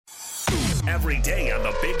every day on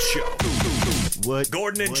The Big Show. What?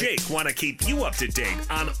 Gordon and Jake want to keep you up to date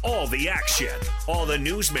on all the action, all the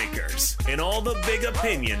newsmakers, and all the big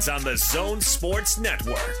opinions on the Zone Sports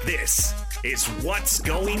Network. This is What's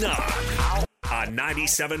Going On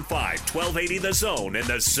 97.5, 1280 The Zone and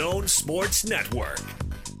the Zone Sports Network.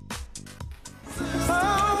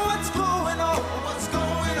 Oh, what's going on? What's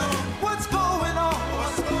going on? What's going on?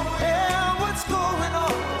 What's going on? Yeah, what's going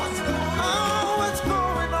on? What's going on? What's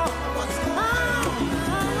going on? What's going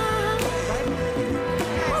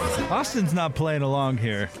on? Austin's not playing along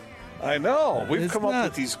here. I know. We've It's come not- up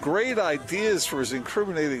with these great ideas for his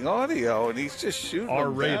incriminating audio, and he's just shooting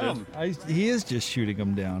them down. He is just shooting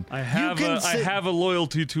them down. I have a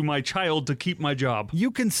loyalty to my child to keep my job. You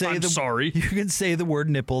can say I'm sorry. You can say the word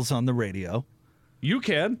nipples on the radio. You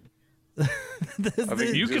can.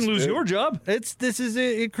 You can lose your job. This is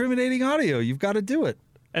incriminating audio. You've got to do it.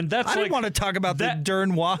 And that's I didn't want to talk about the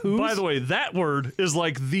darn wahoos. By the way, that word is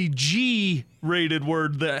like the G-rated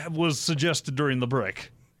word that was suggested during the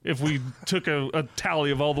break. If we took a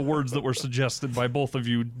tally of all the words that were suggested by both of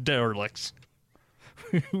you derelicts.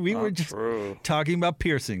 We were just talking about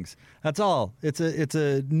piercings. That's all. It's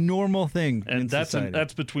a normal thing. And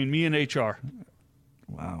that's between me and HR.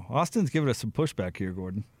 Wow. Austin's giving us some pushback here,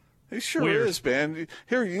 Gordon. He sure Weird. is, man.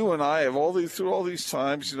 Here, you and I have through all these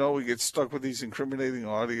times, we get stuck with these incriminating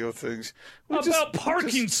audio things.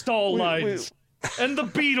 Parking stall lines and the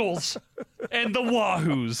Beatles and the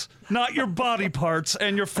Wahoos, not your body parts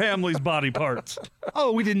and your family's body parts.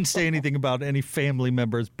 Oh, we didn't say anything about any family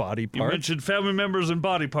members' body parts. You mentioned family members and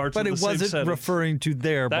body parts, but in it the same wasn't sentence. referring to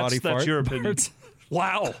their body parts. That's your opinion.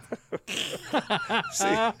 Wow.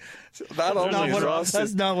 See,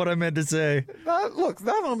 that's not what I meant to say. Not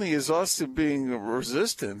only is Austin being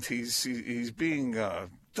resistant, he's being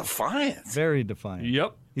defiant. Very defiant.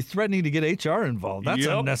 Yep. He's threatening to get HR involved. That's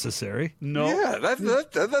unnecessary. No. Yeah,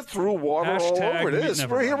 that threw water all over this.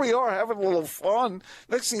 Here we are having a little fun.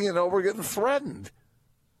 Next thing you know, we're getting threatened.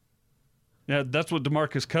 Yeah, that's what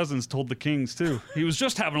DeMarcus Cousins told the Kings, too. He was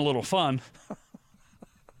just having a little fun.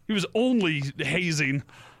 He was only hazing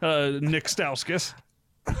Nick Stauskas.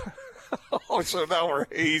 Oh, so now we're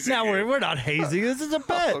hazing. Now we're not hazing. This is a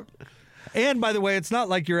bet. And by the way, it's not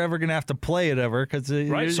like you're ever going to have to play it ever, because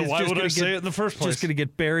right. So why would I say it in the first place? It's just going to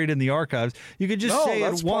get buried in the archives. You could just say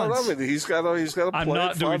it once. Part of it. He's got to play. I'm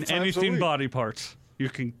not it doing 5 times anything a week. body parts. You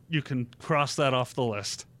can cross that off the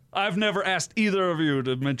list. I've never asked either of you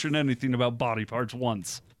to mention anything about body parts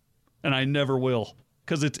once, and I never will,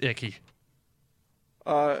 because it's icky.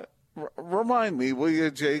 Remind me, will you,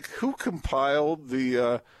 Jake? Who compiled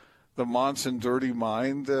the Monson Dirty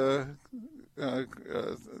Mind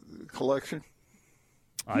collection?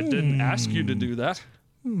 I didn't ask you to do that.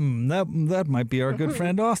 That might be our good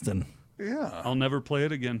friend Austin. Yeah. I'll never play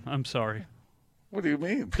it again. I'm sorry. What do you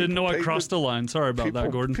mean? Didn't know I crossed a line. Sorry about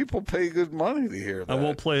that, Gordon. People pay good money to hear that. I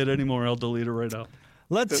won't play it anymore. I'll delete it right out.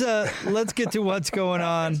 Let's get to what's going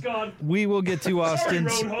on. We will get to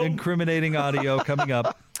Austin's incriminating audio coming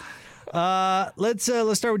up. Let's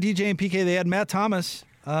start with DJ and PK. They had Matt Thomas,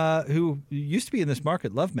 who used to be in this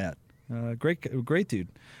market. Love Matt. Great dude.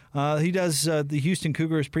 He does the Houston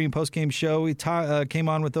Cougars pre- and post-game show. He came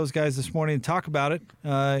on with those guys this morning to talk about it.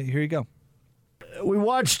 Here you go. We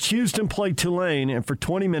watched Houston play Tulane, and for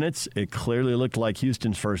 20 minutes, it clearly looked like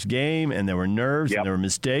Houston's first game, and there were nerves, and there were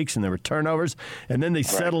mistakes, and there were turnovers, and then they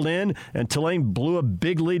settled in, and Tulane blew a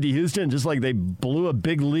big lead to Houston, just like they blew a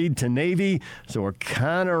big lead to Navy. So we're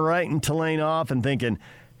kind of writing Tulane off and thinking,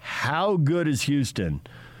 how good is Houston?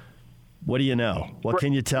 What do you know? What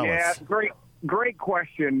can you tell us? Yeah, great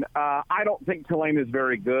question. I don't think Tulane is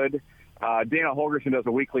very good. Dana Holgerson does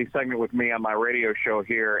a weekly segment with me on my radio show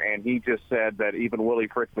here, and he just said that even Willie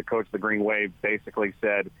Fritz, the coach of the Green Wave, basically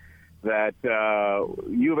said that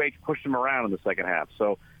U of H pushed him around in the second half.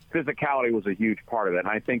 So physicality was a huge part of it. And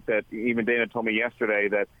I think that even Dana told me yesterday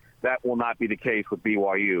that will not be the case with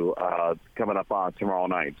BYU coming up on tomorrow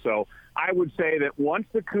night. So I would say that once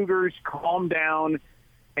the Cougars calm down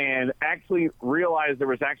and actually realized there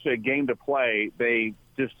was actually a game to play, they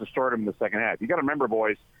just destroyed them in the second half. You got to remember,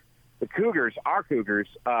 boys, the Cougars, our Cougars,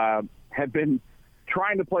 have been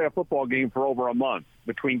trying to play a football game for over a month.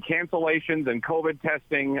 Between cancellations and COVID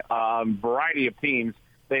testing, variety of teams,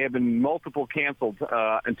 they have been multiple canceled,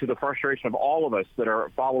 and to the frustration of all of us that are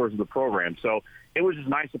followers of the program. So it was just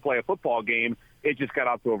nice to play a football game. It just got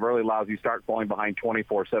off to a really lousy start, falling behind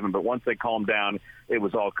 24-7. But once they calmed down, it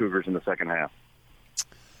was all Cougars in the second half.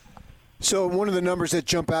 So one of the numbers that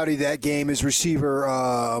jump out of that game is receiver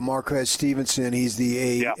Marquez Stevenson. He's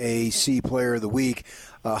the AAC Player of the Week.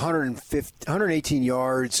 118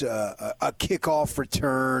 yards, a kickoff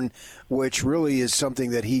return, which really is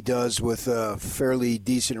something that he does with fairly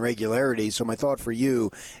decent regularity. So my thought for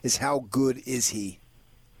you is, how good is he?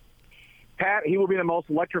 Pat, he will be the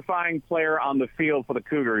most electrifying player on the field for the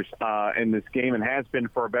Cougars in this game, and has been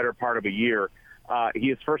for a better part of a year.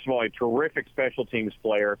 He is, first of all, a terrific special teams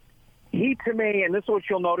player. He, to me, and this is what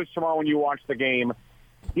you'll notice tomorrow when you watch the game,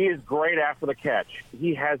 he is great after the catch.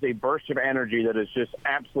 He has a burst of energy that is just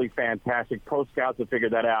absolutely fantastic. Pro scouts have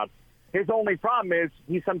figured that out. His only problem is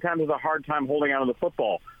he sometimes has a hard time holding on to the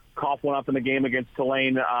football. Cough went up in the game against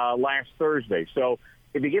Tulane last Thursday. So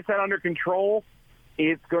if he gets that under control,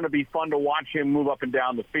 it's going to be fun to watch him move up and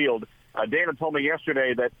down the field. Dana told me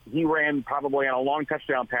yesterday that he ran probably on a long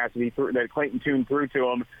touchdown pass that Clayton Tune threw to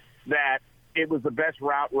him, that it was the best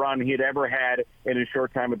route run he had ever had in his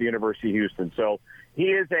short time at the University of Houston. So he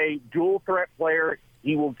is a dual-threat player.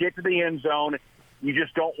 He will get to the end zone. You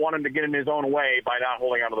just don't want him to get in his own way by not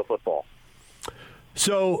holding onto the football.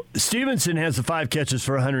 So Stevenson has the 5 catches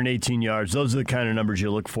for 118 yards. Those are the kind of numbers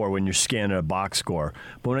you look for when you're scanning a box score.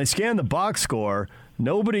 But when I scan the box score,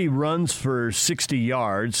 nobody runs for 60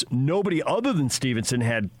 yards. Nobody other than Stevenson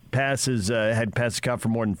had passes count for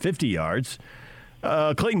more than 50 yards.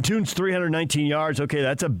 Clayton Tune's 319 yards. Okay,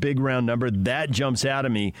 that's a big round number. That jumps out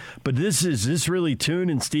at me. But is this really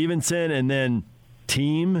Tune and Stevenson and then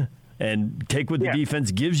team and take what the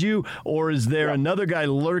defense gives you? Or is there another guy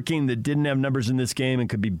lurking that didn't have numbers in this game and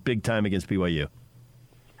could be big time against BYU?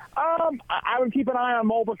 I would keep an eye on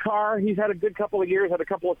Mulbacar. He's had a good couple of years, had a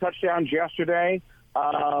couple of touchdowns yesterday.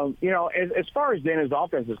 As far as Dana's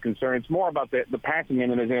offense is concerned, it's more about the passing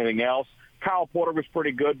game than anything else. Kyle Porter was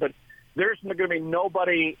pretty good, but there's going to be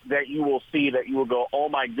nobody that you will see that you will go, oh,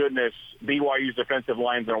 my goodness, BYU's defensive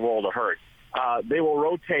line's in a world of hurt. They will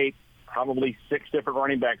rotate probably 6 different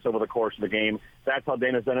running backs over the course of the game. That's how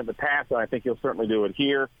Dana's done it in the past, and I think he'll certainly do it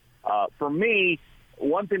here. For me,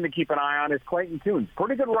 one thing to keep an eye on is Clayton Tune.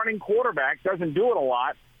 Pretty good running quarterback, doesn't do it a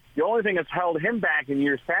lot. The only thing that's held him back in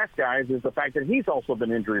years past, guys, is the fact that he's also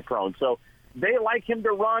been injury-prone. So they like him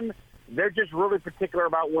to run. They're just really particular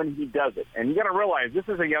about when he does it. And you got to realize this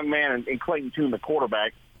is a young man in Clayton Tune, the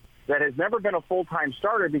quarterback, that has never been a full-time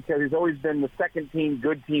starter because he's always been the second team,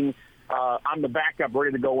 good team, I'm the backup,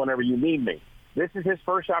 ready to go whenever you need me. This is his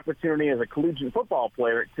first opportunity as a collegiate football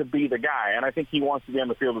player to be the guy, and I think he wants to be on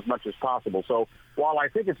the field as much as possible. So while I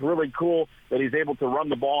think it's really cool that he's able to run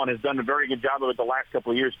the ball and has done a very good job of it the last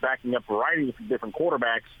couple of years, backing up a variety of different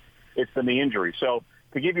quarterbacks, it's been the injury. So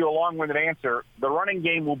to give you a long-winded answer, the running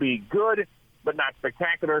game will be good, but not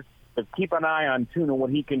spectacular. But keep an eye on Tune and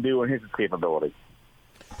what he can do and his capability.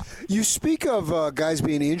 You speak of guys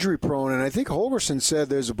being injury-prone, and I think Holgerson said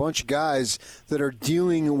there's a bunch of guys that are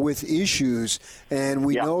dealing with issues, and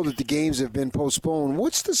we know that the games have been postponed.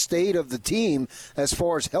 What's the state of the team as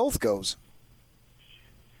far as health goes?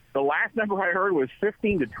 The last number I heard was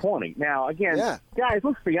 15 to 20. Now, again, guys,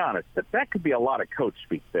 let's be honest. That could be a lot of coach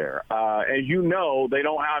speak there. As you know, they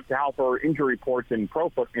don't have to help for injury reports in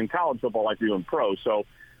college football like they do in pro. So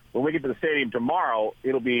when we get to the stadium tomorrow,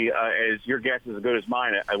 it'll be, as your guess is as good as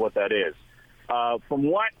mine at what that is. From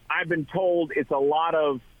what I've been told, it's a lot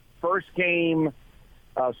of first game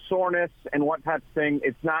soreness and what type of thing.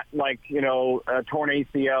 It's not like, torn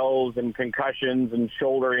ACLs and concussions and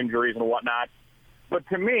shoulder injuries and whatnot. But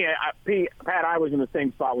to me, Pat, I was in the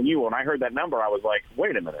same spot when you were. When I heard that number, I was like,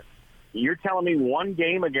 wait a minute. You're telling me one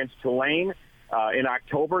game against Tulane in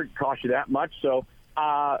October cost you that much? So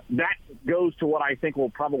that goes to what I think will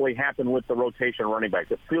probably happen with the rotation running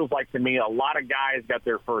backs. It feels like to me a lot of guys got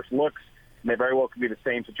their first looks, and they very well could be the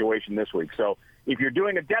same situation this week. So if you're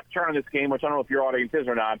doing a depth chart on this game, which I don't know if your audience is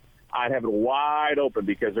or not, I'd have it wide open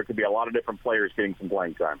because there could be a lot of different players getting some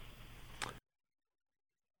playing time.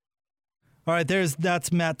 All right,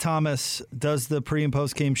 that's Matt Thomas, does the pre- and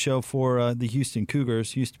post-game show for the Houston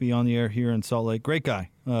Cougars. Used to be on the air here in Salt Lake. Great guy.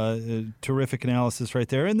 Terrific analysis right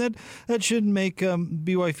there. And that should make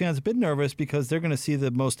BYU fans a bit nervous because they're going to see the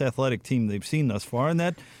most athletic team they've seen thus far, and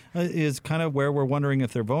that is kind of where we're wondering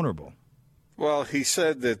if they're vulnerable. Well, he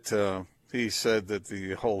said that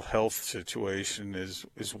the whole health situation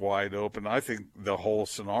is wide open. I think the whole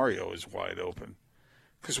scenario is wide open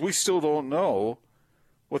because we still don't know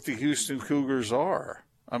what the Houston Cougars are.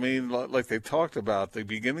 I mean, like they talked about the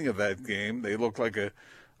beginning of that game, they looked like a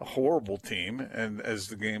horrible team, and as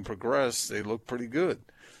the game progressed, they looked pretty good.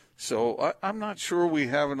 So I'm not sure we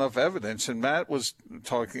have enough evidence, and Matt was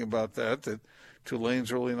talking about that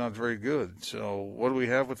Tulane's really not very good. So what do we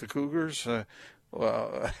have with the Cougars?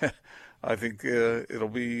 Well, I think it'll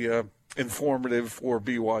be informative for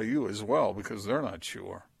BYU as well because they're not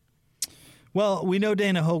sure. Well, we know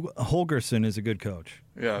Dana Holgerson is a good coach.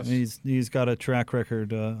 Yes. He's got a track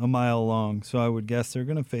record a mile long, so I would guess they're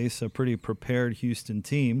going to face a pretty prepared Houston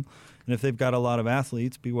team. And if they've got a lot of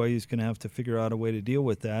athletes, BYU's going to have to figure out a way to deal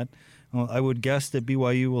with that. I would guess that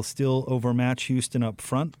BYU will still overmatch Houston up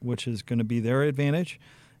front, which is going to be their advantage.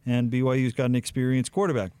 And BYU's got an experienced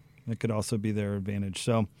quarterback. That could also be their advantage.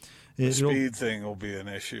 So the speed thing will be an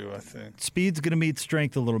issue, I think. Speed's going to meet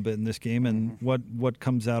strength a little bit in this game, and what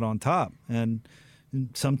comes out on top. And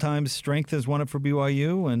sometimes strength has won it for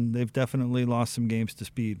BYU, and they've definitely lost some games to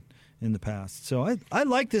speed in the past. So I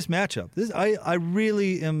like this matchup. I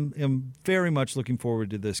really am very much looking forward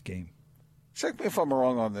to this game. Check me if I'm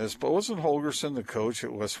wrong on this, but wasn't Holgerson the coach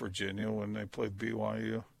at West Virginia when they played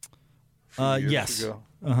BYU? Yes. Ago?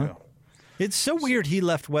 Yeah. It's so weird he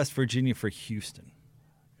left West Virginia for Houston.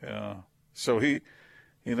 Yeah. So he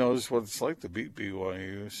knows what it's like to beat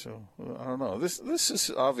BYU. So I don't know. This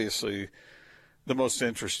is obviously the most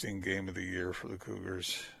interesting game of the year for the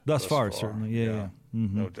Cougars thus far. Certainly. Yeah.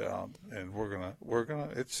 Mm-hmm. No doubt. And we're gonna.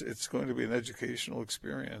 It's going to be an educational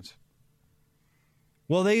experience.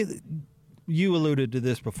 Well, you alluded to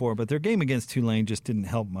this before, but their game against Tulane just didn't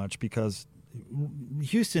help much because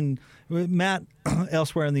Houston, Matt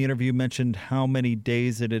elsewhere in the interview mentioned how many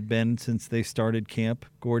days it had been since they started camp,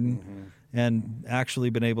 Gordon, and actually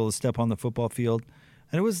been able to step on the football field.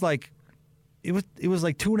 And it was like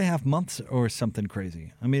 2.5 months or something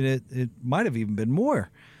crazy. I mean, it might have even been more.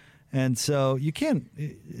 And so a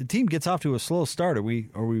team gets off to a slow start. Are we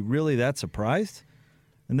really that surprised?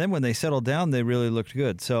 And then when they settled down, they really looked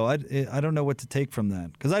good. So I don't know what to take from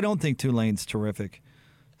that because I don't think Tulane's terrific.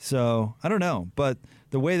 So I don't know, but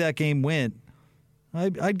the way that game went,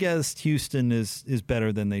 I'd guess Houston is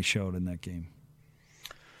better than they showed in that game.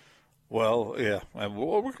 Well, yeah,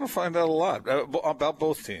 we're going to find out a lot about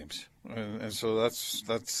both teams, and so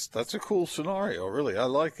that's a cool scenario. Really, I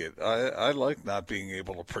like it. I like not being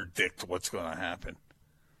able to predict what's going to happen.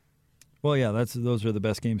 Well, yeah, those are the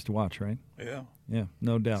best games to watch, right? Yeah,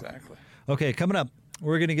 no doubt. Exactly. Okay, coming up,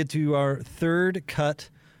 we're going to get to our third cut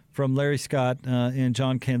from Larry Scott and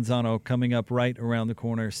John Canzano coming up right around the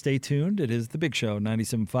corner. Stay tuned. It is The Big Show,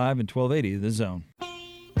 97.5 and 1280, The Zone.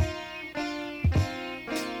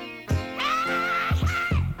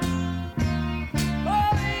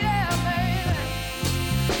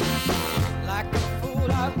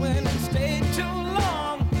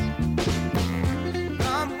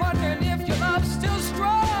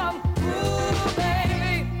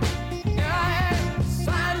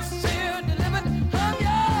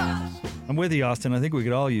 I'm with you, Austin. I think we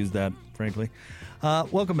could all use that, frankly.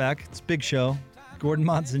 Welcome back. It's Big Show. Gordon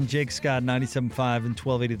Monson, Jake Scott, 97.5 and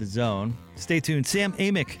 1280 The Zone. Stay tuned. Sam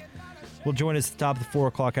Amick will join us at the top of the 4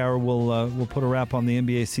 o'clock hour. We'll put a wrap on the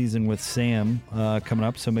NBA season with Sam coming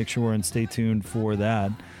up, so make sure and stay tuned for that.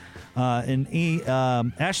 And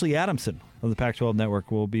Ashley Adamson of the Pac-12 Network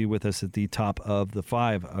will be with us at the top of the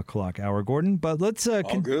 5 o'clock hour, Gordon. But let's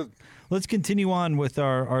continue on with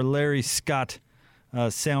our Larry Scott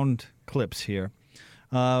sound clips here.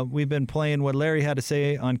 We've been playing what Larry had to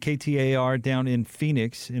say on KTAR down in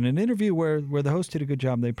Phoenix in an interview where the host did a good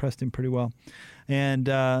job. They pressed him pretty well. And,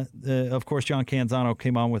 of course, John Canzano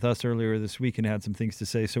came on with us earlier this week and had some things to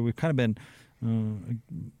say. So we've kind of been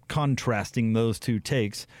contrasting those two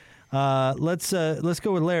takes. Let's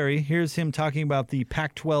go with Larry. Here's him talking about the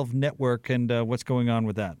Pac-12 network and what's going on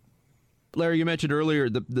with that. Larry, you mentioned earlier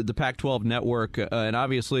the Pac-12 network, and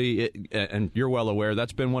obviously, and you're well aware,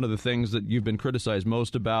 that's been one of the things that you've been criticized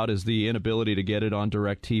most about is the inability to get it on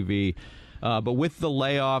DirecTV. But with the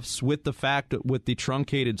layoffs, with the fact that with the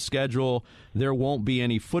truncated schedule, there won't be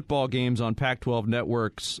any football games on Pac-12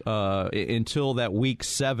 networks until that Week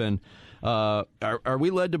 7. Are we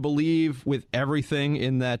led to believe with everything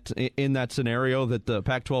in that scenario that the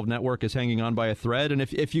Pac-12 network is hanging on by a thread? And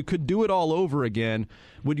if you could do it all over again,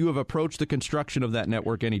 would you have approached the construction of that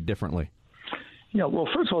network any differently? Yeah, well,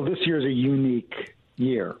 first of all, this year is a unique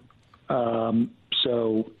year.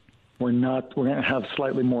 So we're going to have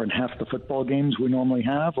slightly more than half the football games we normally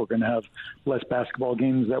have. We're going to have less basketball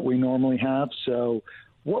games that we normally have. So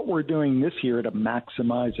what we're doing this year to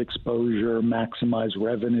maximize exposure, maximize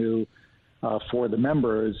revenue, for the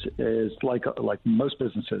members is like most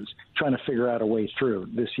businesses trying to figure out a way through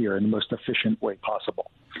this year in the most efficient way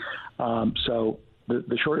possible. So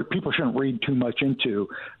the short people shouldn't read too much into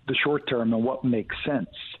the short term and what makes sense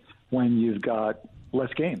when you've got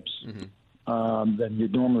less games. Mm-hmm. than you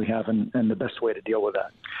normally have, and the best way to deal with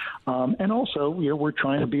that. And also, we're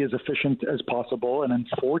trying to be as efficient as possible, and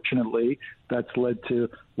unfortunately, that's led to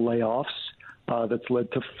layoffs, that's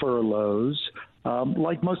led to furloughs,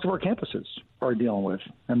 like most of our campuses are dealing with,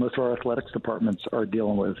 and most of our athletics departments are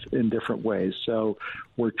dealing with in different ways. So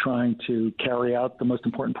we're trying to carry out the most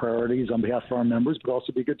important priorities on behalf of our members, but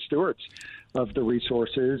also be good stewards of the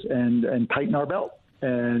resources and tighten our belt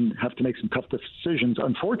and have to make some tough decisions,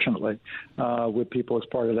 unfortunately, with people as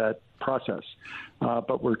part of that process.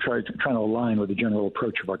 But we're trying to align with the general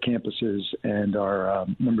approach of our campuses and our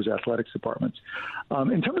members' athletics departments.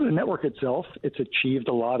 In terms of the network itself, it's achieved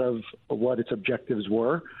a lot of what its objectives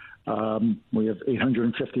were. We have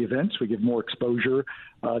 850 events. We give more exposure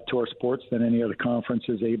to our sports than any other conference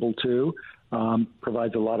is able to.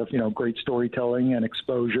 Provides a lot of great storytelling and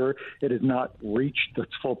exposure. It has not reached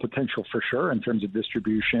its full potential for sure in terms of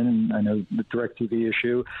distribution. And I know the DirecTV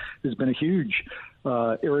issue has been a huge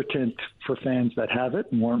irritant for fans that have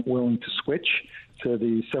it and weren't willing to switch to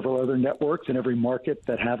the several other networks in every market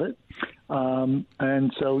that have it.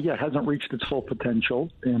 And so, it hasn't reached its full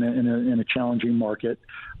potential in a challenging market.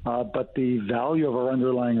 But the value of our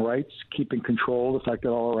underlying rights, keeping control, the fact that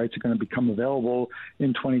all our rights are going to become available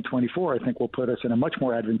in 2024, I think will put us in a much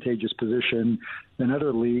more advantageous position than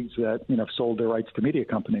other leagues that sold their rights to media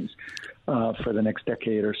companies for the next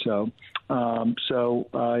decade or so.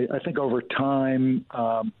 I think over time,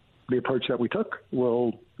 the approach that we took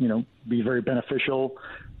will be very beneficial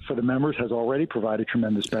for the members, has already provided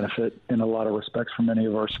tremendous benefit in a lot of respects for many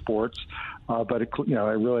of our sports. But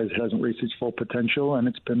I realize it hasn't reached its full potential, and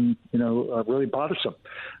it's been, really bothersome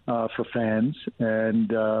for fans. And,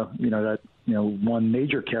 that one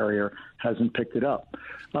major carrier hasn't picked it up.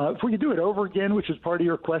 If we could do it over again, which is part of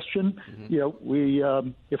your question, if we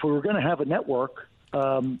were going to have a network,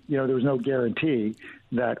 there was no guarantee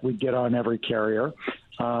that we'd get on every carrier.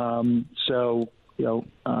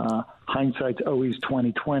 Hindsight's always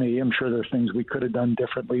 20/20. I'm sure there's things we could have done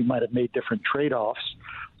differently, might have made different trade-offs,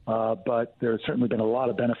 but there's certainly been a lot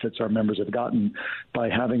of benefits our members have gotten by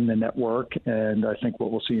having the network, and I think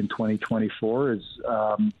what we'll see in 2024 is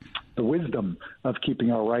the wisdom of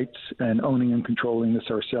keeping our rights and owning and controlling this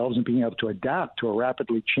ourselves and being able to adapt to a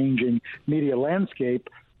rapidly changing media landscape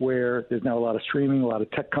where there's now a lot of streaming, a lot of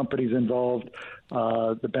tech companies involved.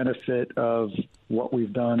 The benefit of what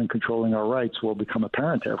we've done in controlling our rights will become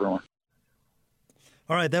apparent to everyone.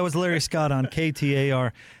 All right, that was Larry Scott on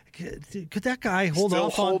KTAR. Could that guy hold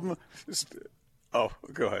off on... Oh,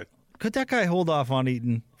 go ahead. Could that guy hold off on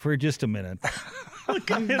Eaton for just a minute?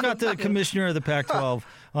 You've got the commissioner of the Pac-12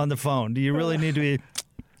 on the phone. Do you really need to be...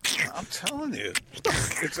 I'm telling you.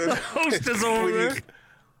 The host is over there.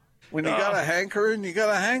 When you got a hankering, you got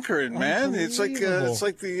a hankering, man. It's like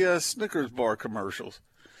the Snickers bar commercials.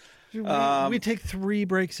 We take 3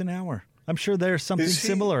 breaks an hour. I'm sure there's something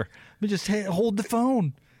similar. We just hold the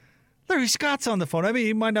phone. Larry Scott's on the phone. I mean,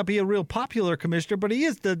 he might not be a real popular commissioner, but he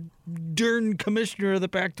is the darn commissioner of the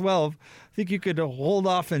Pac-12. I think you could hold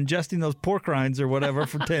off ingesting those pork rinds or whatever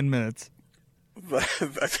for 10 minutes.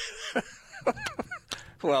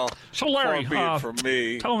 Well, so Larry, for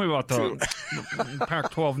me, tell me about the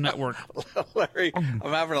Pac-12 network. Larry, I'm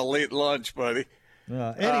having a late lunch, buddy.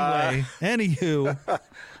 Anywho,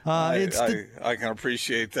 I can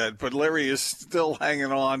appreciate that, but Larry is still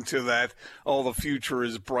hanging on to that. All the future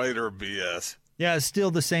is brighter BS. Yeah, it's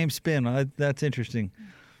still the same spin. That's interesting.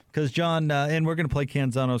 Because John, and we're going to play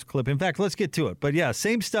Canzano's clip. In fact, let's get to it. But yeah,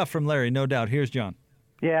 same stuff from Larry, no doubt. Here's John.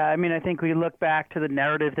 Yeah, I mean, I think we look back to the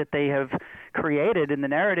narrative that they have created, and the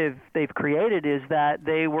narrative they've created is that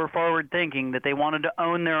they were forward-thinking, that they wanted to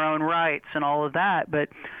own their own rights and all of that. But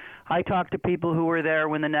I talked to people who were there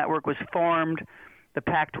when the network was formed. The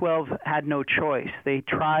Pac-12 had no choice. They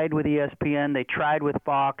tried with ESPN. They tried with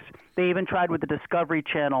Fox. They even tried with the Discovery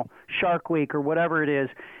Channel, Shark Week, or whatever it is.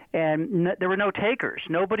 And there were no takers.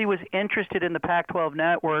 Nobody was interested in the Pac-12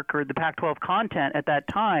 network or the Pac-12 content at that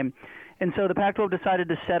time. And so the Pac-12 decided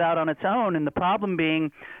to set out on its own, and the problem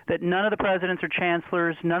being that none of the presidents or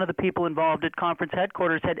chancellors, none of the people involved at conference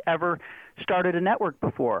headquarters had ever started a network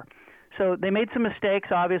before. So they made some mistakes.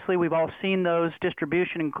 Obviously, we've all seen those,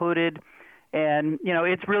 distribution included. And,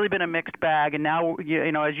 it's really been a mixed bag. And now,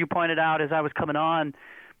 as you pointed out as I was coming on,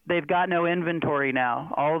 they've got no inventory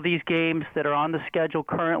now. All of these games that are on the schedule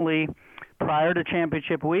currently prior to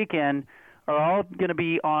championship weekend are all going to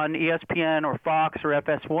be on ESPN or Fox or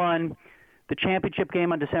FS1. The championship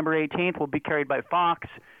game on December 18th will be carried by Fox.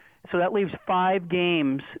 So that leaves 5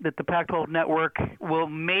 games that the Pac-12 network will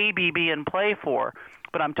maybe be in play for.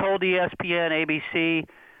 But I'm told ESPN, ABC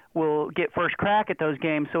will get first crack at those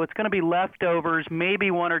games. So it's going to be leftovers,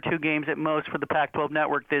 maybe 1 or 2 games at most for the Pac-12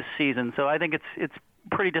 network this season. So I think it's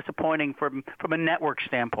pretty disappointing from a network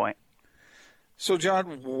standpoint. So, John,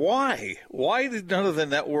 why? Why did none of the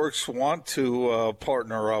networks want to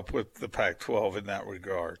partner up with the Pac-12 in that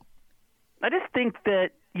regard? I just think that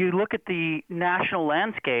you look at the national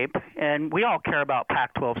landscape, and we all care about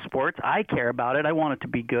Pac-12 sports. I care about it. I want it to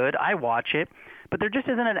be good. I watch it. But there just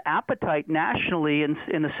isn't an appetite nationally in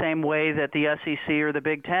the same way that the SEC or the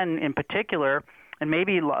Big Ten in particular, and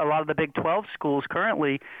maybe a lot of the Big 12 schools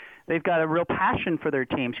currently, they've got a real passion for their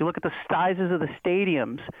teams. You look at the sizes of the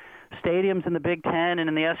stadiums. Stadiums in the Big Ten and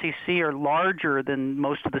in the SEC are larger than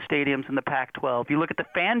most of the stadiums in the Pac-12. You look at the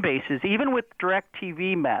fan bases, even with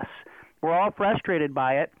DirecTV mess, we're all frustrated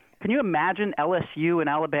by it. Can you imagine LSU and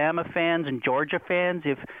Alabama fans and Georgia fans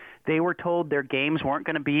if they were told their games weren't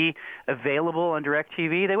going to be available on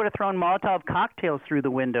DirecTV? They would have thrown Molotov cocktails through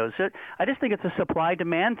the windows. So I just think it's a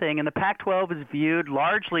supply-demand thing, and the Pac-12 is viewed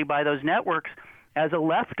largely by those networks as a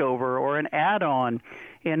leftover or an add-on.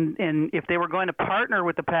 And if they were going to partner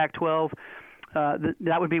with the Pac-12,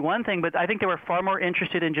 that would be one thing, but I think they were far more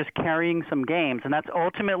interested in just carrying some games, and that's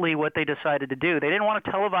ultimately what they decided to do. They didn't want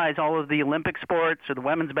to televise all of the Olympic sports or the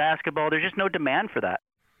women's basketball. There's just no demand for that.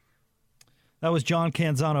 That was John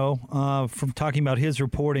Canzano from talking about his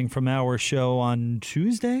reporting from our show on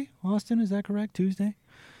Tuesday. Austin, is that correct? Tuesday?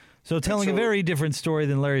 So telling a very different story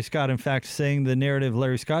than Larry Scott. In fact, saying the narrative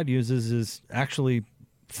Larry Scott uses is actually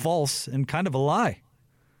false and kind of a lie.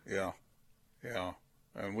 Yeah.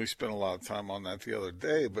 And we spent a lot of time on that the other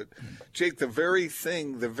day. But, Jake, the very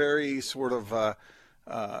sort of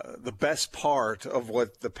the best part of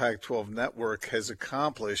what the Pac-12 network has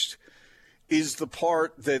accomplished is the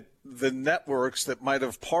part that the networks that might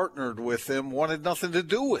have partnered with them wanted nothing to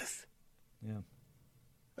do with. Yeah.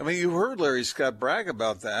 I mean, you heard Larry Scott brag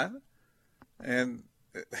about that,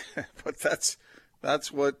 but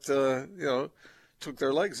that's what took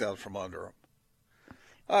their legs out from under them.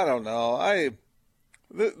 I don't know.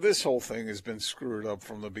 This whole thing has been screwed up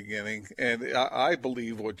from the beginning, and I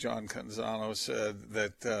believe what John Canzano said,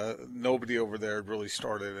 that nobody over there had really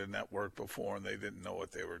started a network before, and they didn't know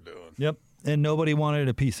what they were doing. Yep, and nobody wanted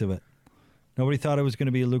a piece of it. Nobody thought it was going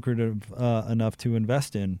to be lucrative enough to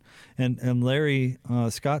invest in. And Larry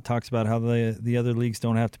Scott talks about how the other leagues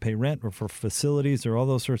don't have to pay rent or for facilities or all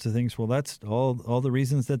those sorts of things. Well, that's all the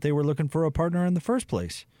reasons that they were looking for a partner in the first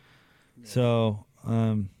place. Yeah. So,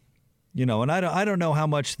 and I don't know how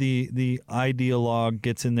much the ideologue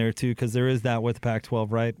gets in there, too, because there is that with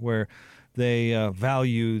Pac-12, right, where they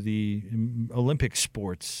value the Olympic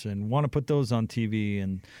sports and want to put those on TV.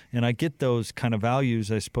 And I get those kind of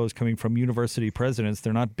values, I suppose, coming from university presidents.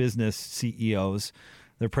 They're not business CEOs.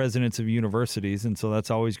 They're presidents of universities, and so that's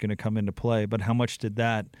always going to come into play. But how much did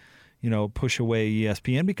that, push away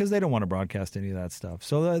ESPN? Because they don't want to broadcast any of that stuff.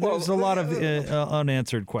 So there's a lot of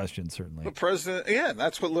unanswered questions, certainly. The president, yeah,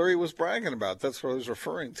 that's what Larry was bragging about. That's what I was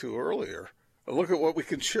referring to earlier. Look at what we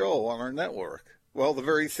can show on our network. Well, the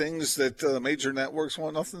very things that major networks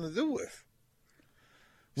want nothing to do with.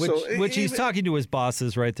 Which he's talking to his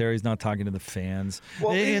bosses right there. He's not talking to the fans.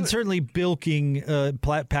 Well, and certainly bilking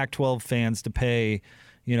Pac-12 fans to pay,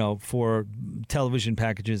 for television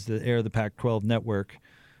packages that air the Pac-12 network,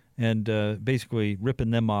 and basically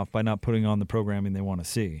ripping them off by not putting on the programming they want to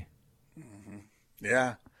see. Mm-hmm.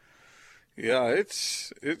 Yeah. Yeah,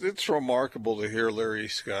 it's remarkable to hear Larry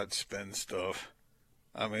Scott spin stuff.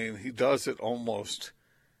 I mean, he does it almost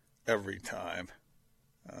every time.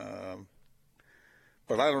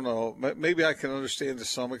 But I don't know. Maybe I can understand to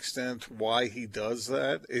some extent why he does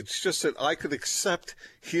that. It's just that I could accept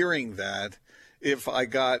hearing that if I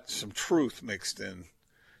got some truth mixed in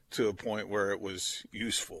to a point where it was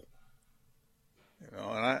useful.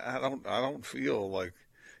 And I don't feel like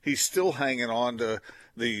he's still hanging on to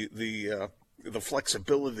the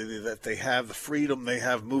flexibility that they have, the freedom they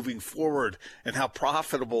have moving forward, and how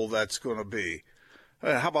profitable that's going to be.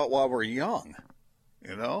 How about while we're young?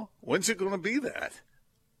 When's it going to be that?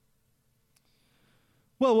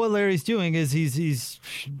 Well, what Larry's doing is he's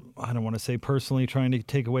I don't want to say personally trying to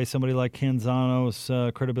take away somebody like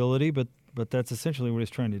Canzano's credibility, but that's essentially what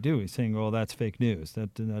he's trying to do. He's saying, well, that's fake news.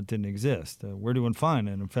 That didn't exist. We're doing fine.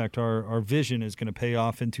 And, in fact, our vision is going to pay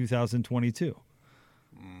off in 2022.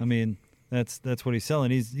 I mean, that's what he's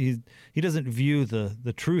selling. He doesn't view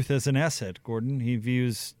the truth as an asset, Gordon. He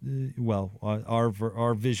views,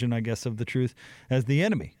 our vision, I guess, of the truth as the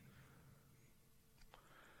enemy.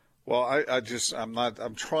 Well,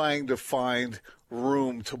 I'm trying to find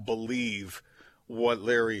room to believe what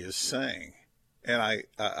Larry is saying. And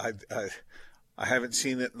I haven't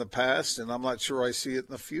seen it in the past, and I'm not sure I see it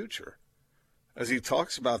in the future. As he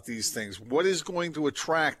talks about these things, what is going to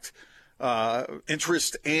attract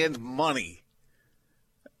interest and money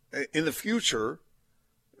in the future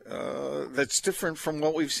that's different from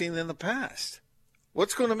what we've seen in the past?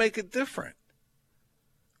 What's going to make it different?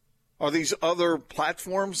 Are these other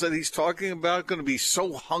platforms that he's talking about going to be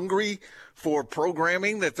so hungry for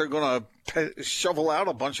programming that they're going to shovel out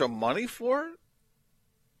a bunch of money for it?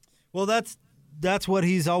 Well, that's what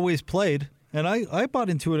he's always played. And I bought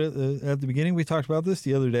into it at the beginning. We talked about this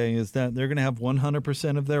the other day, is that they're going to have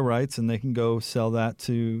 100% of their rights, and they can go sell that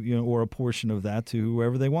to, or a portion of that to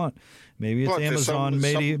whoever they want. Maybe it's Amazon,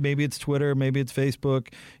 maybe it's Twitter, maybe it's Facebook,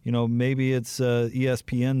 maybe it's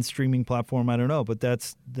ESPN streaming platform. I don't know, but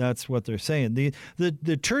that's what they're saying.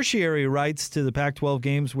 The tertiary rights to the Pac-12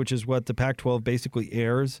 games, which is what the Pac-12 basically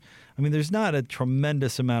airs. I mean, there's not a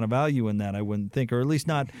tremendous amount of value in that, I wouldn't think, or at least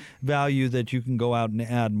not value that you can go out and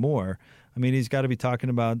add more. I mean, he's got to be talking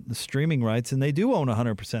about the streaming rights, and they do own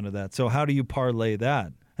 100% of that. So how do you parlay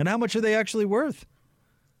that? And how much are they actually worth?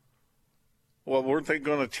 Well, weren't they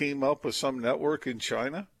going to team up with some network in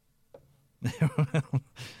China?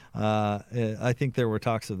 I think there were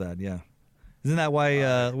talks of that, yeah. Isn't that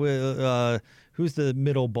why who's the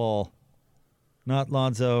middle ball? Not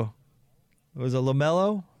Lonzo. Was it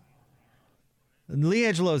LaMelo?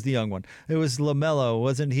 LiAngelo's the young one. It was LaMelo.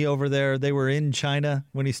 Wasn't he over there? They were in China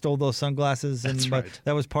when he stole those sunglasses. That's right.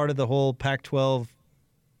 That was part of the whole Pac-12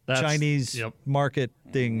 Chinese market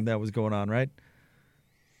thing that was going on, right?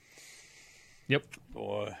 Yep.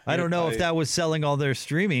 Boy, I don't know if that was selling all their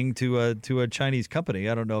streaming to a Chinese company.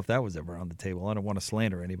 I don't know if that was ever on the table. I don't want to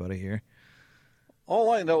slander anybody here.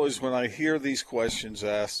 All I know is when I hear these questions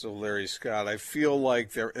asked of Larry Scott, I feel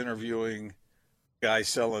like they're interviewing guy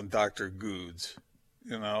selling Dr. Goods,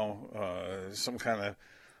 some kind of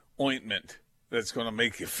ointment that's going to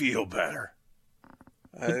make you feel better.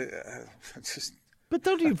 But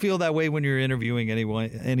don't you feel that way when you're interviewing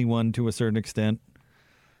anyone to a certain extent?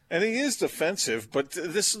 And he is defensive, but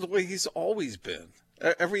this is the way he's always been.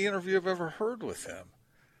 Every interview I've ever heard with him,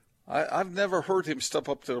 I've never heard him step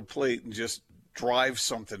up to the plate and just drive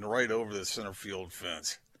something right over the center field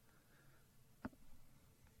fence.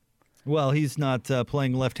 Well, he's not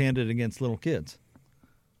playing left-handed against little kids.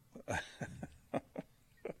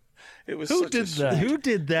 Who did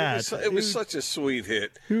that? It was such a sweet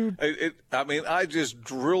hit. I just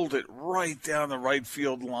drilled it right down the right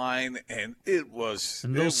field line, and it was.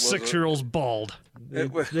 And those 6-year-olds bawled.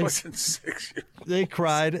 It wasn't 6 years. They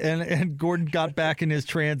cried, and Gordon got back in his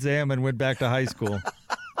Trans Am and went back to high school.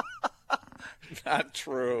 Not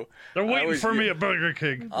true. They're waiting for me at Burger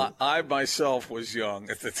King. I myself was young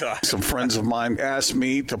at the time. Some friends of mine asked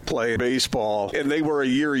me to play baseball, and they were a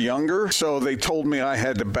year younger, so they told me I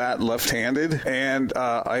had to bat left-handed, and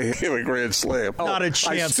I hit a grand slam. Not a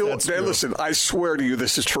chance. Listen, I swear to you,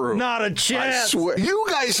 this is true. Not a chance. I swear. You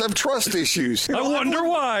guys have trust issues. I wonder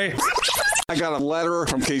why. I got a letter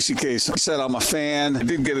from Casey Kasem. He said I'm a fan. I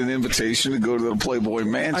did get an invitation to go to the Playboy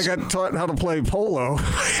Mansion. I got taught how to play polo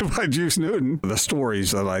by Juice Newton. The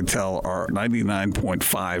stories that I tell are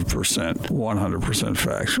 99.5%, 100%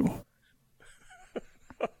 factual.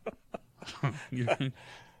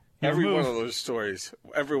 Every one of those stories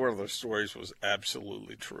was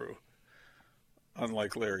absolutely true.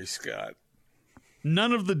 Unlike Larry Scott.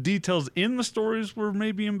 None of the details in the stories were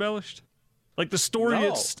maybe embellished? Like the story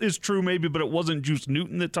is true maybe, but it wasn't Juice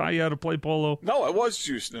Newton that taught you how to play polo? No, it was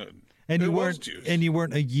Juice Newton. And you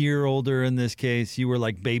weren't a year older in this case. You were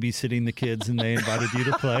like babysitting the kids, and they invited you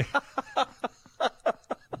to play.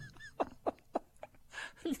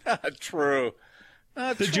 Not true.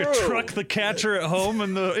 Did you truck the catcher at home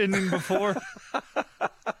in the inning before?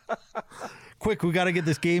 Quick, we got to get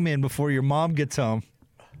this game in before your mom gets home.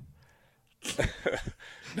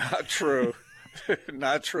 Not true.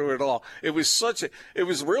 Not true at all. It was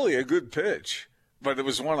really a good pitch, but it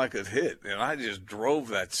was one I could hit, and I just drove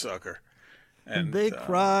that sucker. And they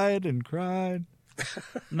cried and cried.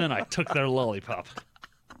 And then I took their lollipop.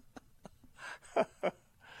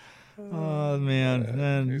 Oh, man.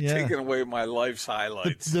 And, taking away my life's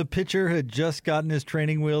highlights. The pitcher had just gotten his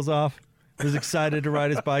training wheels off, was excited to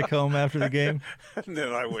ride his bike home after the game. And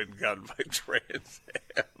then I went and got my Trans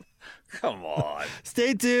Am. Come on.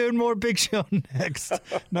 Stay tuned. More Big Show next.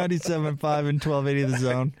 97.5 and 1280 The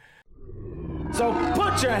Zone. So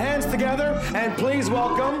put your hands together and please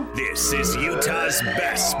welcome. This is Utah's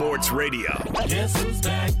best sports radio. Guess who's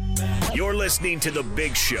back? You're listening to The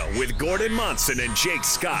Big Show with Gordon Monson and Jake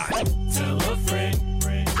Scott. Tell a friend.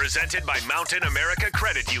 Presented by Mountain America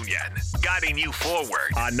Credit Union. Guiding you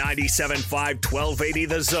forward on 97.5 1280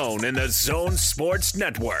 The Zone and the Zone Sports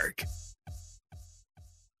Network.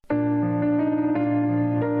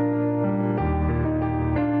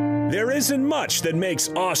 There isn't much that makes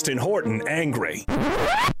Austin Horton angry.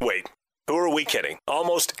 Wait, who are we kidding?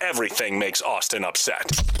 Almost everything makes Austin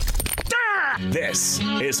upset. This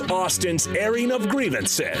is Austin's airing of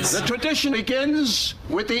grievances. The tradition begins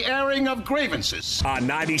with the airing of grievances. On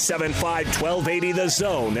 97.5 1280 The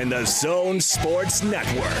Zone and the Zone Sports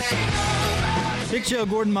Network. Big Show,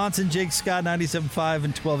 Gordon Monson, Jake Scott, 97.5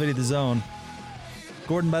 and 1280 The Zone.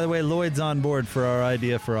 Gordon, by the way, Lloyd's on board for our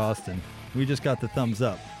idea for Austin. We just got the thumbs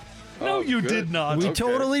up. No, you did not. We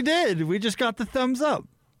totally did. We just got the thumbs up.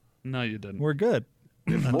 No, you didn't. We're good.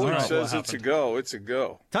 Lloyd says it's a go. It's a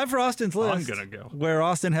go. Time for Austin's list. I'm going to go. Where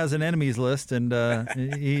Austin has an enemies list, and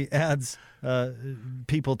he adds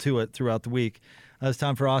people to it throughout the week. It's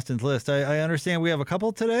time for Austin's list. I understand we have a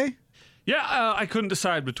couple today? Yeah, I couldn't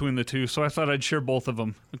decide between the two, so I thought I'd share both of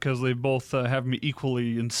them because they both have me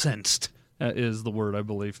equally incensed, is the word, I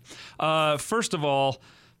believe. First of all,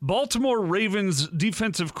 Baltimore Ravens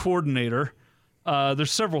defensive coordinator.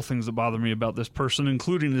 There's several things that bother me about this person,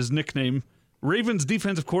 including his nickname. Ravens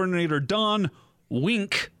defensive coordinator Don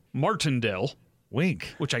Wink Martindale.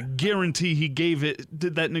 Wink. Which I guarantee he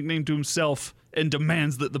did that nickname to himself and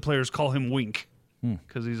demands that the players call him Wink.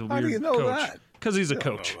 Because he's a weird How do you know coach. that? Because he's a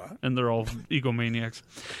coach, and they're all egomaniacs.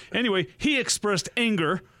 Anyway, he expressed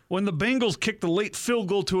anger when the Bengals kicked the late field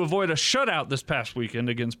goal to avoid a shutout this past weekend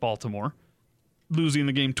against Baltimore, losing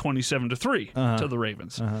the game 27-3 to the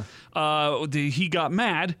Ravens. He got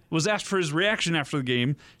mad, was asked for his reaction after the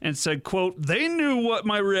game, and said, quote, "They knew what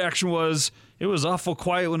my reaction was. It was awful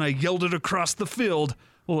quiet when I yelled it across the field.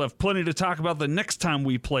 We'll have plenty to talk about the next time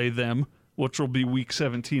we play them, which will be Week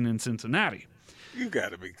 17 in Cincinnati." You got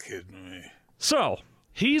to be kidding me. So,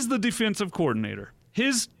 he's the defensive coordinator.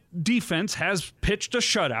 His defense has pitched a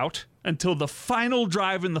shutout until the final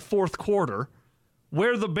drive in the fourth quarter,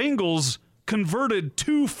 where the Bengals converted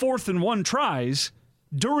 2 4th-and-1 tries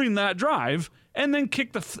during that drive and then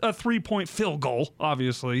kicked a 3-point field goal,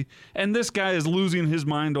 obviously. And this guy is losing his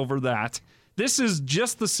mind over that. This is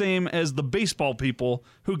just the same as the baseball people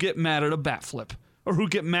who get mad at a bat flip or who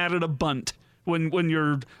get mad at a bunt when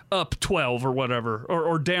you're up 12 or whatever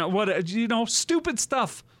or down, stupid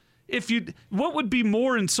stuff. What would be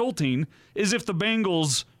more insulting is if the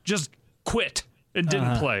Bengals just quit and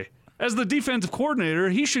didn't play. As the defensive coordinator,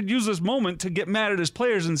 he should use this moment to get mad at his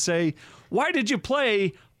players and say, "Why did you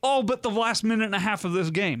play all but the last minute and a half of this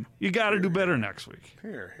game? You got to do better next week."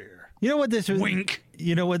 Here. You know what this Wink.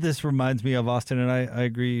 You know what this reminds me of, Austin, and I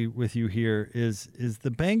agree with you here, is the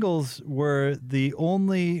Bengals were the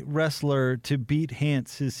only wrestler to beat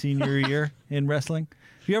Hans his senior year in wrestling.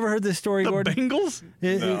 Have you ever heard this story, Gordon? The Bengals?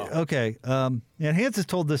 No. Okay. And Hans has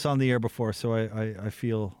told this on the air before, so I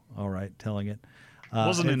feel all right telling it.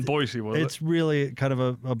 Wasn't in Boise, was it? It's really kind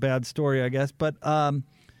of a bad story, I guess. But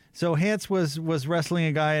so Hans was wrestling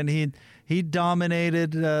a guy, and he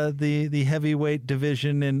dominated the heavyweight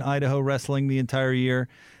division in Idaho wrestling the entire year,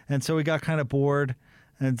 and so he got kind of bored,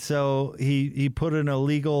 and so he put an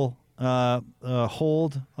illegal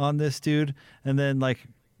hold on this dude, and then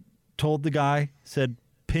told the guy, said,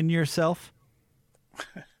 "Pin yourself."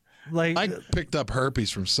 I picked up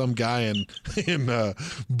herpes from some guy in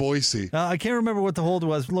Boise. I can't remember what the hold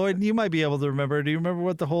was. Lloyd, you might be able to remember. Do you remember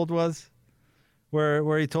what the hold was?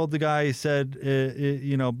 Where he told the guy, he said,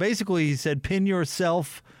 basically he said, "Pin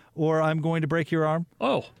yourself or I'm going to break your arm."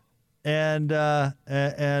 Oh. And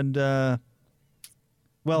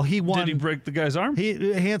he won. Did he break the guy's arm?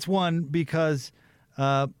 Hans won because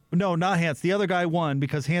no, not Hans. The other guy won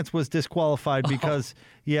because Hans was disqualified because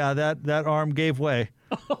that arm gave way.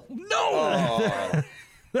 Oh, no!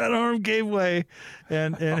 That arm gave way,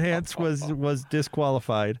 and Hans was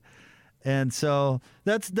disqualified. And so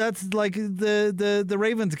that's like the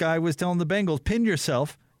Ravens guy was telling the Bengals, "Pin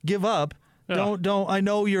yourself, give up. Yeah. Don't. I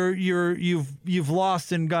know you've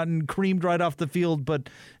lost and gotten creamed right off the field, but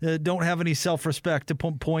don't have any self-respect to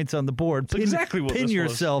put points on the board. That's exactly what pin this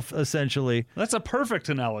yourself was. Essentially. That's a perfect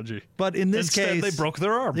analogy. But in this case, they broke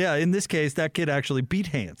their arm. Yeah, in this case, that kid actually beat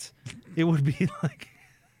Hans. It would be like,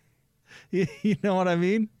 you know what I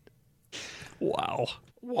mean? Wow.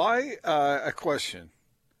 Why? A question.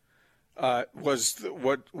 Was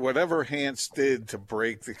whatever Hans did to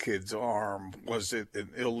break the kid's arm, was it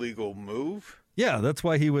an illegal move? Yeah, that's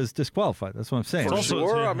why he was disqualified. That's what I'm saying. For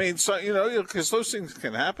sure. I mean, because those things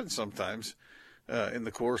can happen sometimes in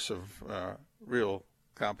the course of real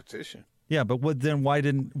competition. Yeah, but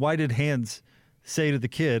why did Hans say to the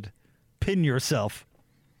kid, "Pin yourself"?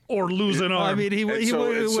 or lose an arm. I mean,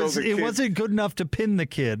 it wasn't good enough to pin the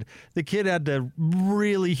kid. The kid had to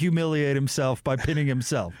really humiliate himself by pinning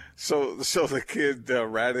himself. So the kid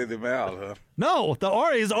ratted him out, huh? No,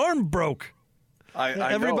 his arm broke.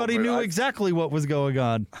 Everybody knew exactly what was going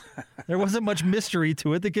on. There wasn't much mystery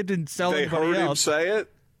to it. The kid didn't tell anybody else. They heard him say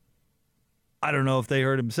it? I don't know if they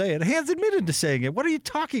heard him say it. Hans admitted to saying it. What are you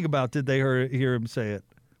talking about? Did they hear him say it?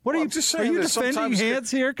 What are you just saying? Are you defending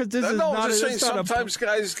Hans here? Because this is not. I'm just saying sometimes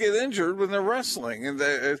guys get injured when they're wrestling, and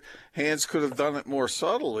Hans could have done it more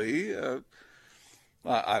subtly. I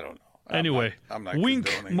don't know. Anyway, I'm not Wink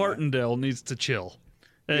condoning Martindale needs to chill.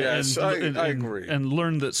 Yes, I agree. And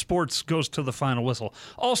learn that sports goes to the final whistle.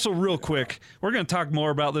 Also, real quick, we're going to talk more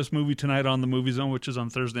about this movie tonight on the Movie Zone, which is on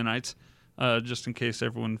Thursday nights, just in case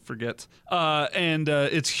everyone forgets. And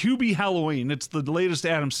it's Hubie Halloween. It's the latest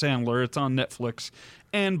Adam Sandler. It's on Netflix.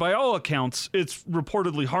 And by all accounts, it's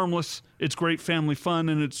reportedly harmless. It's great family fun,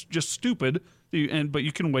 and it's just stupid. But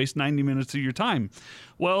you can waste 90 minutes of your time.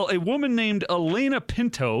 Well, a woman named Elena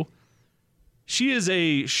Pinto, she is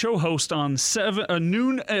a show host on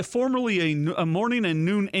formerly a morning and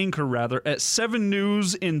noon anchor, rather, at 7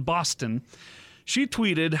 News in Boston. She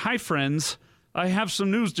tweeted, "Hi, friends. I have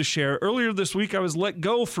some news to share. Earlier this week, I was let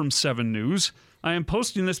go from 7 News. I am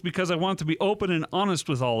posting this because I want to be open and honest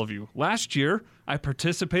with all of you. Last year, I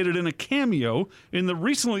participated in a cameo in the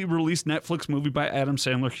recently released Netflix movie by Adam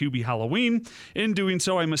Sandler, Hubie Halloween. In doing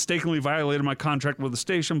so, I mistakenly violated my contract with the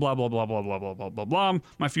station, blah, blah, blah, blah, blah, blah, blah, blah, blah.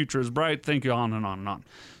 My future is bright. Thank you, on and on and on."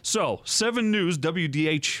 So, 7 News,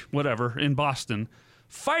 WDH, whatever, in Boston,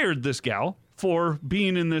 fired this gal for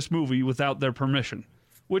being in this movie without their permission.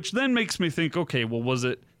 Which then makes me think, okay, well,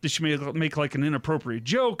 did she make like an inappropriate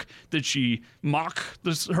joke? Did she mock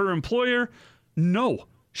her employer? No.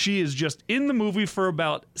 She is just in the movie for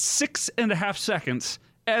about 6.5 seconds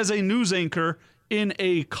as a news anchor in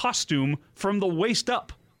a costume from the waist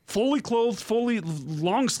up. Fully clothed, fully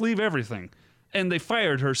long sleeve, everything. And they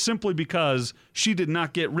fired her simply because she did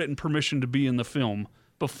not get written permission to be in the film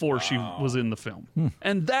before she was in the film.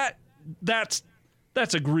 And that's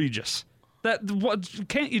egregious.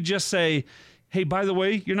 Can't you just say, hey, by the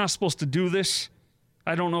way, you're not supposed to do this.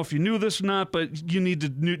 I don't know if you knew this or not, but you need to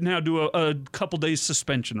now do a couple days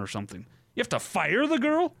suspension or something. You have to fire the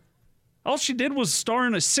girl? All she did was star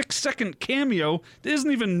in a 6-second cameo that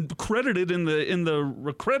isn't even credited in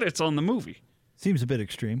the credits on the movie. Seems a bit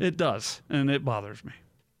extreme. It does, and it bothers me.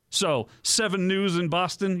 So, 7 News in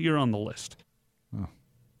Boston, you're on the list.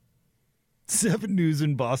 7 News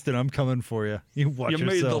in Boston, I'm coming for you. You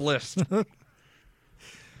made the list.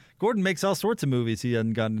 Gordon makes all sorts of movies he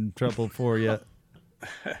hasn't gotten in trouble for yet.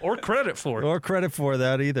 Or credit for it. Or credit for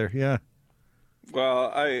that either, yeah.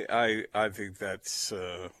 Well, I think that's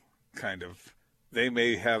kind of, they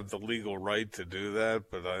may have the legal right to do that,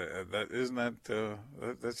 but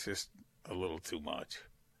that's just a little too much.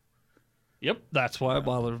 Yep, that's why it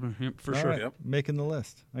bothers me, for sure. Right. Yep. Making the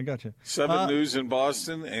list. I got you. 7 News in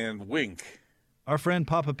Boston and Wink. Our friend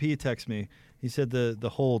Papa P texted me. He said the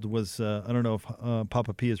hold was, I don't know if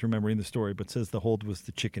Papa P is remembering the story, but says the hold was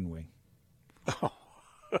the chicken wing.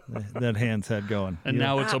 That Hans had going. And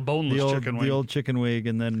now it's a boneless chicken wing. The old chicken wing,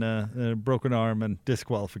 and then a broken arm and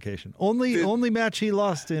disqualification. Only match he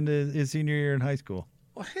lost in his senior year in high school.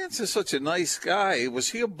 Well, Hans is such a nice guy. Was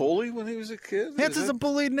he a bully when he was a kid? Hans is a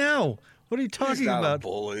bully now. What are you talking about? He's not a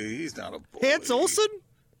bully. He's not a bully. Hans Olsen?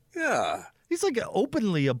 Yeah. He's like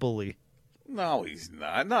openly a bully. No, he's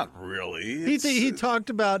not. Not really. He talked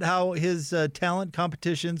about how his talent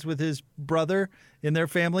competitions with his brother in their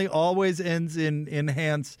family always ends in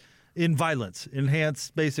violence. In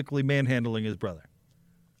Hans basically manhandling his brother.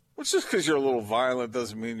 Well, just because you're a little violent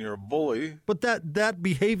doesn't mean you're a bully. But that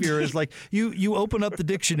behavior is like you open up the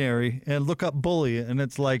dictionary and look up bully, and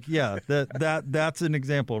it's like, yeah, that's an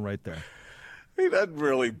example right there. He doesn't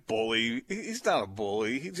really bully. He's not a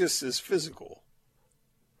bully. He just is physical.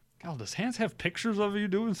 God, does Hans have pictures of you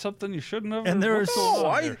doing something you shouldn't have? And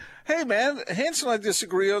hey man, Hans and I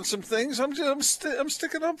disagree on some things. I'm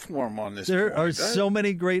sticking up for him on this. There are so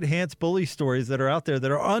many great Hans bully stories that are out there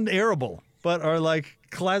that are unairable, but are like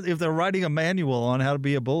if they're writing a manual on how to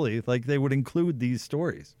be a bully, like they would include these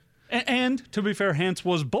stories. And to be fair, Hans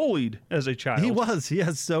was bullied as a child. He was,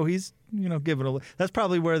 yes. So he's given a. That's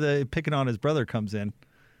probably where the picking on his brother comes in.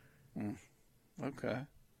 Okay.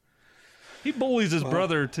 He bullies his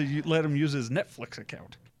brother to let him use his Netflix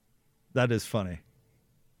account. That is funny.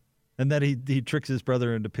 And then he tricks his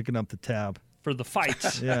brother into picking up the tab. For the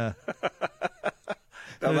fights. Yeah.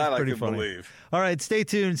 Now that I can funny. believe. All right, stay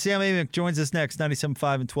tuned. Sam Amick joins us next,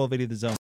 97.5 and 1280 The Zone.